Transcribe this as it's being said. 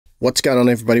What's going on,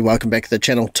 everybody? Welcome back to the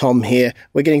channel. Tom here.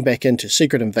 We're getting back into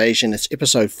Secret Invasion. It's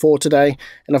episode 4 today,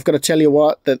 and I've got to tell you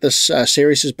what, that this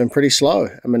series has been pretty slow.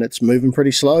 I mean, it's moving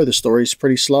pretty slow. The story's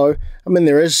pretty slow. I mean,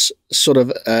 there is sort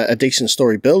of a decent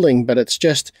story building, but it's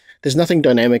just, there's nothing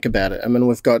dynamic about it. I mean,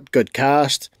 we've got good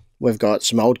cast. We've got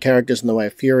some old characters in the way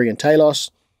of Fury and Talos,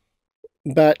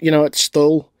 but, you know, it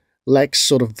still lacks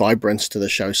sort of vibrance to the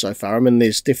show so far. I mean,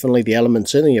 there's definitely the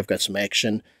elements in it. You've got some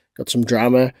action, got some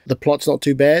drama. The plot's not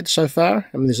too bad so far.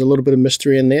 I mean, there's a little bit of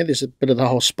mystery in there. There's a bit of the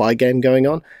whole spy game going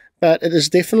on. But it is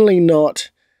definitely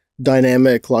not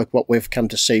dynamic like what we've come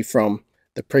to see from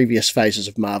the previous phases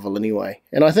of Marvel anyway.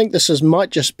 And I think might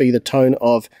just be the tone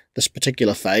of this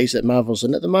particular phase that Marvel's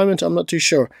in at the moment. I'm not too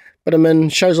sure. But I mean,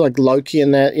 shows like Loki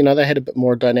and that, you know, they had a bit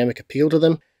more dynamic appeal to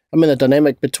them. I mean, the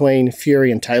dynamic between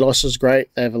Fury and Talos is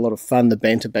great. They have a lot of fun. The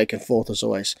banter back and forth is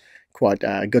always quite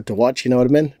good to watch, you know what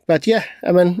I mean? But yeah,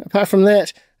 I mean, apart from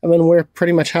that, I mean, we're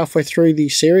pretty much halfway through the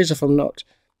series, if I'm not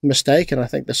mistaken. I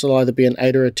think this will either be an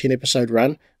 8 or a 10 episode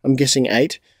run. I'm guessing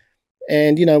 8.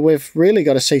 And, you know, we've really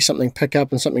got to see something pick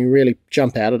up and something really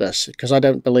jump out at us, because I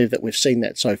don't believe that we've seen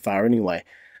that so far anyway.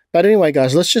 But anyway,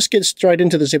 guys, let's just get straight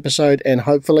into this episode, and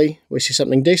hopefully we see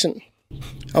something decent.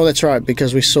 Oh, that's right,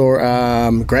 because we saw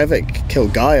Gravik kill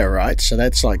Gaia, right? So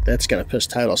that's going to piss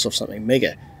Talos off something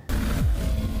mega.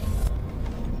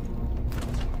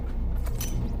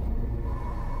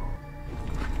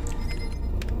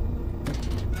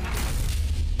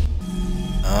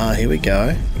 Ah, here we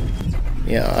go.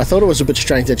 Yeah, I thought it was a bit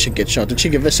strange that she'd get shot. Did she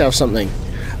give herself something?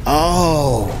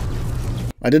 Oh!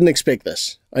 I didn't expect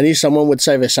this. I knew someone would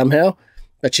save her somehow,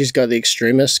 but she's got the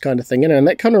Extremist kind of thing in her, and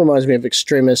that kind of reminds me of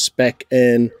Extremist back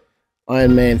in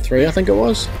Iron Man 3, I think it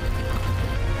was.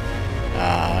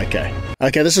 Ah, okay.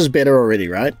 Okay, this is better already,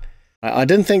 right? I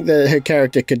didn't think that her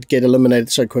character could get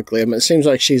eliminated so quickly. I mean, it seems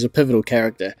like she's a pivotal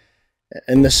character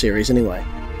in this series anyway.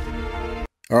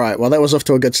 Alright, well that was off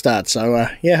to a good start, so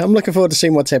yeah, I'm looking forward to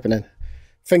seeing what's happening.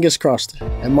 Fingers crossed.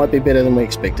 It might be better than we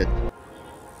expected.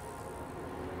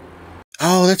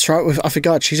 Oh, that's right, I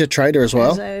forgot, she's a traitor as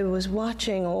well. As I was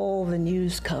watching all the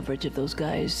news coverage of those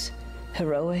guys'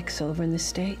 heroics over in the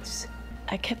States,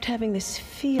 I kept having this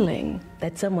feeling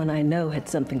that someone I know had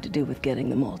something to do with getting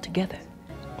them all together.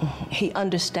 He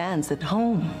understands that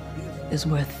home is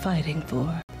worth fighting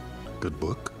for. Good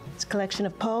book? It's a collection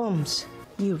of poems.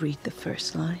 You read the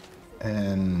first line.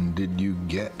 And did you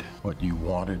get what you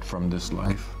wanted from this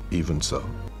life? Even so?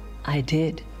 I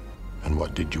did. And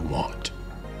what did you want?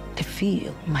 To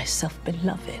feel myself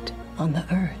beloved on the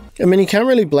earth. I mean, you can't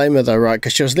really blame her though, right?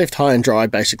 Because she was left high and dry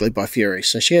basically by Fury,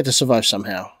 so she had to survive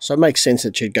somehow. So it makes sense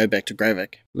that she'd go back to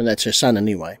Gravik. I mean, that's her son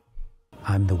anyway.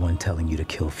 I'm the one telling you to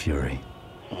kill Fury.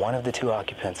 One of the 2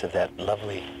 occupants of that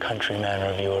lovely country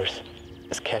manor of yours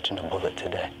is catching a bullet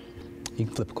today. You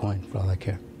can flip a coin for all I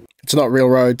care. It's not real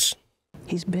roads.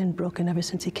 He's been broken ever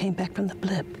since he came back from the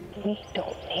blip. We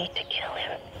don't need to kill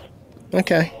him.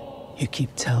 Okay. You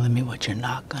keep telling me what you're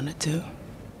not gonna do.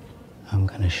 I'm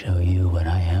gonna show you what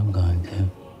I am going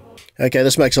to. Okay,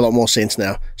 this makes a lot more sense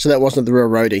now. So that wasn't the real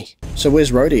Rhodey. So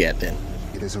where's Rhodey at then?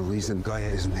 There's a reason Gaia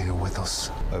isn't here with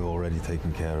us. I've already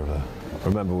taken care of her.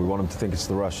 Remember, we want him to think it's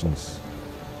the Russians.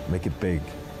 Make it big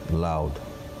and loud,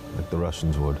 like the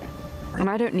Russians would. And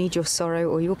I don't need your sorrow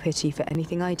or your pity for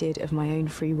anything I did of my own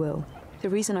free will. The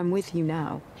reason I'm with you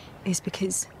now is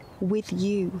because with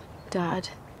you, Dad,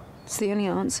 it's the only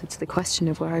answer to the question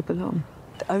of where I belong.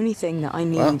 The only thing that I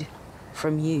need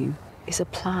from you is a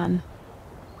plan.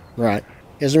 Right.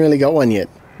 He hasn't really got one yet.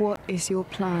 What is your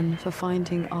plan for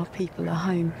finding our people a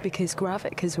home? Because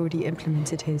Gravik has already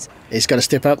implemented his. He's got to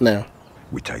step up now.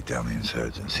 We take down the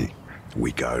insurgency.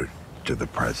 We go to the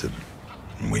president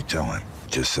and we tell him,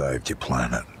 just saved your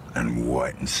planet, and we'll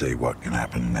wait and see what can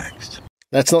happen next.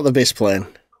 That's not the best plan.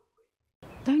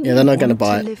 Don't yeah, they're not going to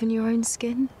buy it. Live in your own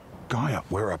skin? Gaia,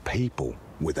 we're a people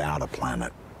without a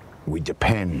planet. We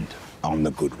depend on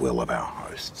the goodwill of our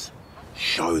hosts.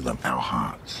 Show them our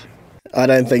hearts. I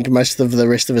don't think most of the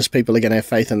rest of his people are going to have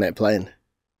faith in that plan.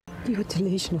 You're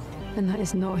delusional, and that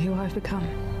is not who I've become.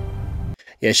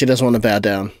 Yeah, she doesn't want to bow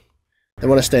down. They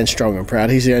want to stand strong and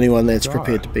proud. He's the only one that's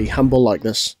prepared to be humble like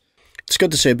this. It's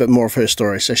good to see a bit more of her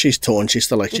story. So she's torn. She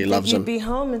still actually loves him. He'd be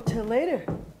home until later.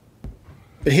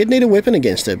 But he'd need a weapon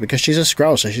against her because she's a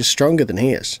Skrull, so she's stronger than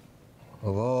he is.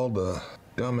 Of all the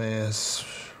dumbass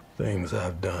things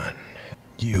I've done,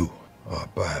 you are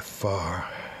by far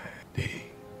the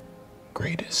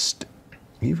greatest.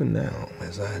 Even now,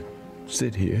 as I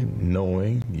sit here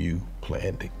knowing you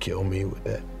plan to kill me with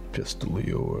that pistol of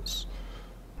yours,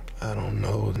 I don't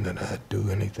know that I'd do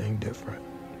anything different.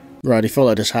 Right, he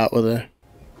followed his heart with her.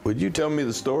 Would you tell me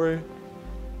the story?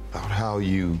 I how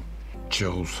you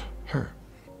chose her?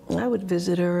 I would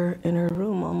visit her in her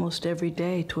room almost every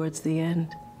day towards the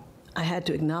end. I had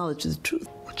to acknowledge the truth.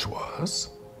 Which was?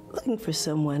 Looking for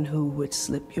someone who would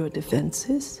slip your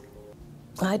defenses,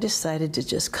 I decided to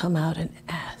just come out and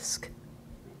ask.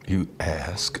 You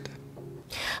asked?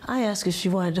 I asked if she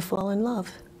wanted to fall in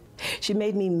love. She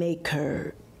made me make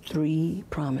her 3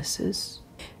 promises.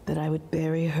 That I would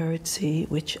bury her at sea,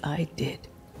 which I did.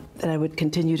 That I would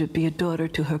continue to be a daughter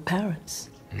to her parents.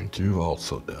 And you've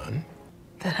also done?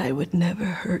 That I would never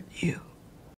hurt you.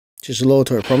 She's loyal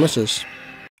to her promises.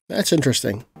 That's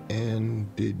interesting.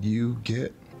 And did you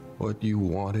get what you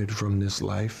wanted from this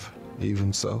life,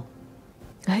 even so?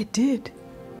 I did.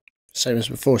 Same as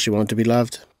before, she wanted to be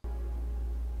loved.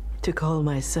 To call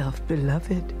myself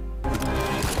beloved.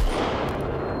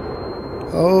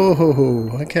 Oh,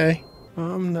 okay.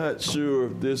 I'm not sure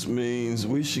if this means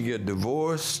we should get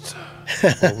divorced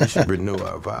or we should renew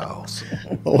our vows.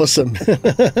 Awesome.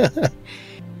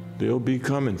 They'll be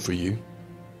coming for you.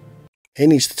 He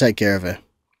needs to take care of her.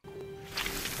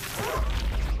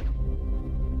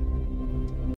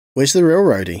 Where's the real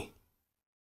roadie?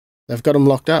 They've got him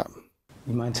locked up.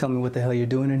 You mind telling me what the hell you're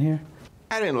doing in here?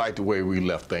 I didn't like the way we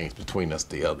left things between us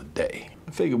the other day.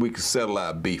 I figured we could settle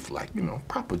our beef like,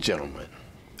 proper gentlemen.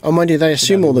 Oh, mind you, they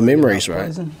assume all the memories, right?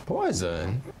 Poison?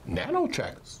 Poison? Nano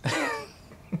trackers.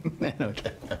 Nano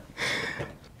trackers.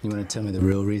 You want to tell me the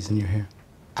real reason you're here?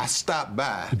 I stopped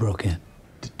by You broke in.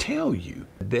 to tell you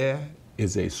there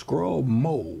is a scroll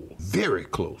mole very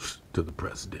close to the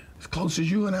president. As close as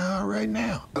you and I are right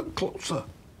now. Closer.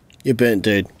 You're burnt,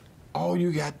 dude. All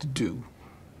you got to do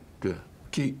to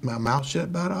keep my mouth shut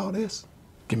about all this,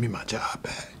 give me my job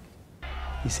back.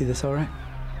 You see this all right?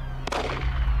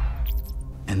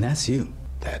 And that's you.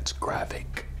 That's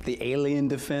graphic. The alien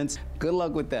defense, good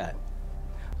luck with that.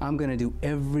 I'm gonna do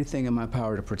everything in my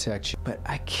power to protect you, but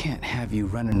I can't have you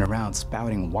running around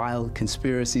spouting wild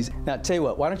conspiracies. Now, tell you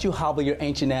what, why don't you hobble your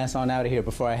ancient ass on out of here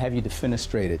before I have you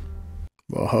defenestrated?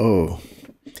 Whoa.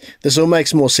 This all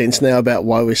makes more sense now about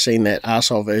why we're seeing that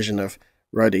arsehole version of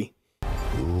Rhodey.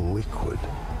 Liquid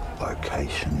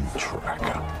location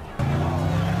tracker.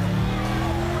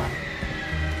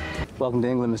 Welcome to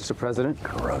England, Mr. President.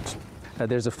 Correct.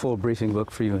 There's a full briefing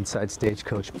book for you inside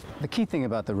Stagecoach. The key thing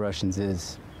about the Russians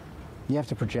is you have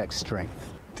to project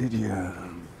strength. Did you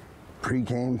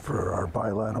pre-game for our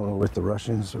bilateral with the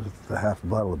Russians with a half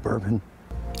bottle of bourbon?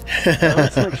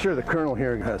 Let's make sure the Colonel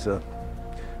here has a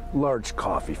large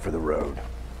coffee for the road.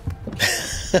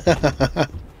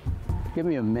 Give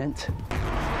me a mint.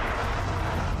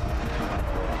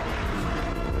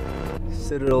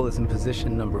 Citadel is in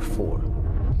position number 4.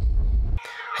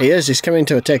 He is. He's coming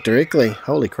to attack directly.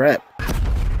 Holy crap.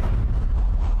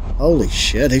 Holy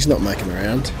shit, he's not making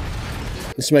around.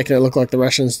 He's making it look like the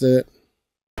Russians did it.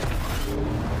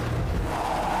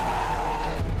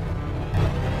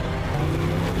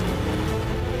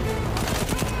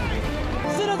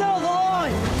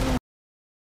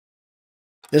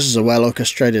 This is a well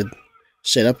orchestrated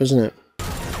setup, isn't it?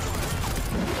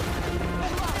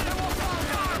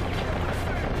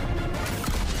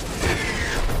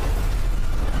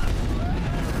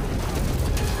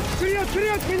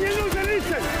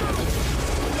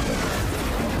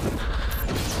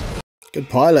 Good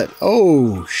pilot.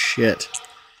 Oh, shit.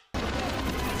 How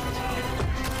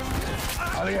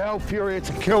the hell, Fury? It's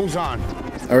a kill zone.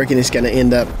 I reckon he's going to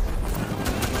end up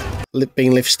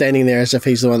being left standing there as if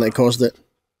he's the one that caused it.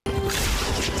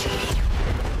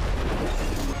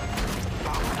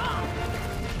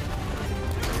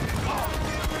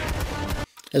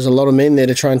 There's a lot of men there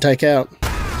to try and take out.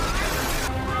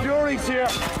 Fury's here.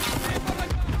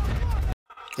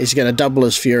 He's going to double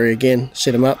his fury again.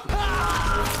 Set him up.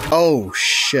 Oh,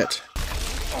 shit.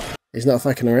 He's not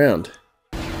fucking around.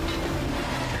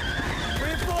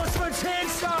 Reinforcements here,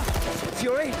 sir.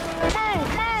 Fury. Move,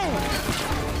 move.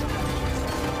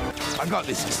 I got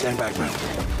this. Stand back, man.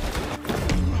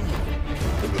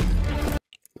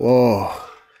 Whoa.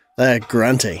 They're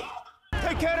grunty.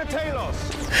 Take care of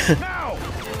Talos. Now.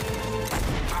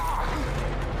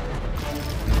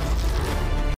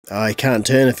 Oh, he can't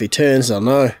turn. If he turns, I'll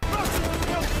know.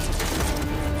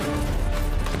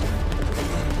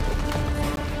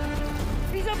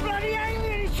 He's a bloody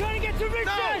alien. He's trying to get to Richard.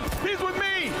 No, he's with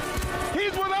me.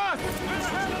 He's with us.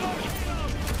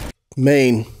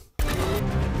 Mean.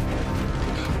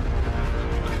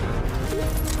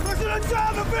 President's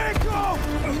out of the vehicle.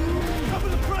 Cover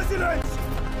the president.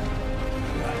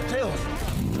 Talos.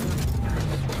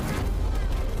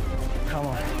 Come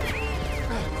on.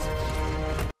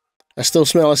 I still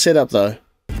smell a setup though.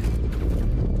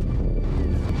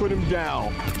 Put him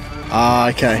down. Ah,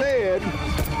 okay. Said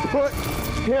Put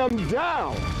him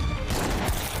down!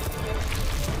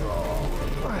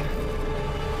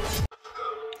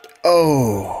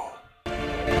 Oh.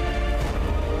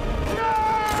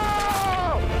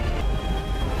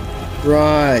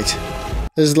 Right.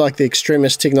 This is like the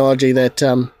extremist technology that,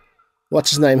 what's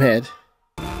his name had.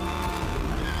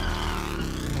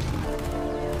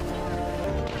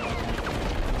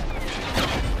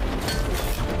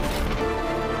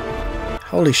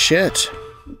 Holy shit.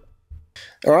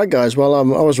 Alright guys, well I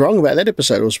was wrong about that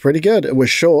episode. It was pretty good. It was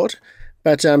short,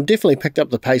 but definitely picked up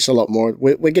the pace a lot more.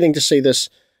 We're getting to see this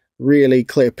really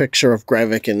clear picture of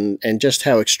Gravik and just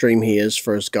how extreme he is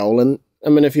for his goal. And I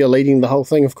mean, if you're leading the whole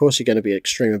thing, of course you're going to be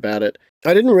extreme about it.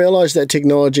 I didn't realize that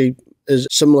technology is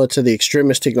similar to the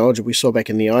extremist technology we saw back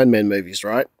in the Iron Man movies,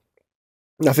 right?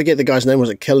 I forget the guy's name, was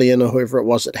it Killian or whoever it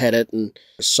was that had it, and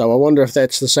so I wonder if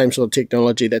that's the same sort of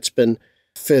technology that's been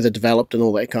further developed and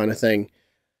all that kind of thing.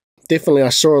 Definitely I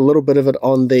saw a little bit of it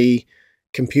on the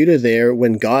computer there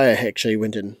when Gaia actually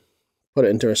went and put it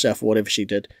into herself or whatever she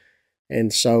did.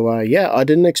 And so, yeah, I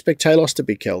didn't expect Talos to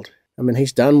be killed. I mean,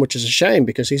 he's done, which is a shame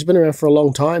because he's been around for a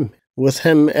long time. With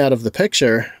him out of the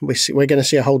picture, we're going to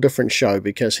see a whole different show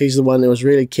because he's the one that was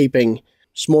really keeping a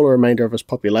smaller remainder of his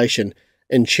population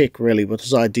in check, really, with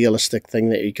his idealistic thing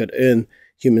that he could earn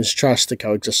humans' trust to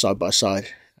coexist side by side.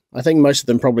 I think most of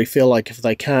them probably feel like if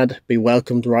they can't be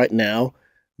welcomed right now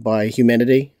by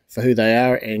humanity for who they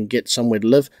are and get somewhere to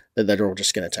live, that they're all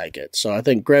just going to take it. So I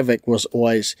think Gravik was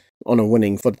always on a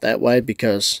winning foot that way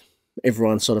because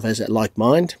everyone sort of has that like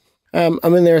mind. I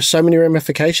mean, there are so many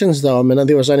ramifications, though. I mean,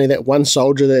 there was only that one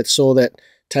soldier that saw that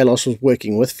Talos was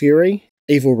working with Fury.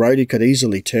 Evil Rhodey could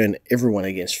easily turn everyone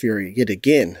against Fury yet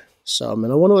again. So, I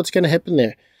mean, I wonder what's going to happen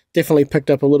there. Definitely picked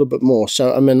up a little bit more.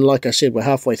 So, I mean, like I said, we're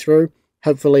halfway through.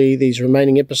 Hopefully, these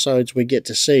remaining episodes we get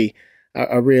to see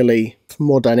a really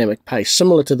more dynamic pace.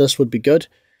 Similar to this would be good.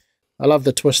 I love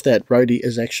the twist that Rhodey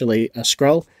is actually a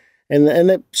Skrull. And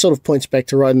that sort of points back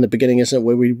to right in the beginning, isn't it,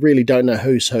 where we really don't know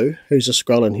who's a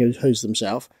Skrull and who's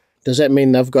themselves. Does that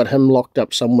mean they've got him locked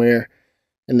up somewhere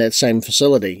in that same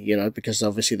facility, you know, because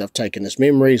obviously they've taken his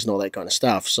memories and all that kind of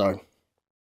stuff. So,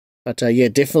 but yeah,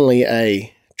 definitely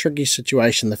a tricky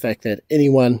situation, the fact that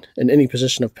anyone in any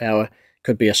position of power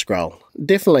could be a Skrull.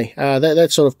 Definitely,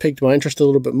 that sort of piqued my interest a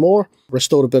little bit more,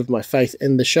 restored a bit of my faith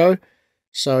in the show.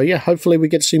 So yeah, hopefully we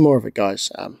get to see more of it, guys.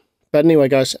 But anyway,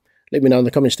 guys, let me know in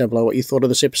the comments down below what you thought of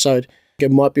this episode.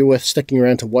 It might be worth sticking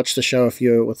around to watch the show if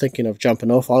you were thinking of jumping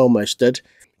off. I almost did.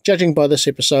 Judging by this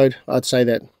episode, I'd say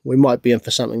that we might be in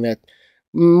for something that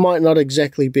might not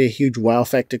exactly be a huge wow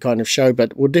factor kind of show,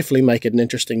 but will definitely make it an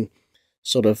interesting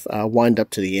sort of wind up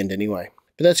to the end anyway.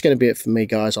 But that's going to be it for me,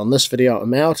 guys, on this video.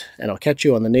 I'm out, and I'll catch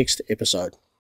you on the next episode.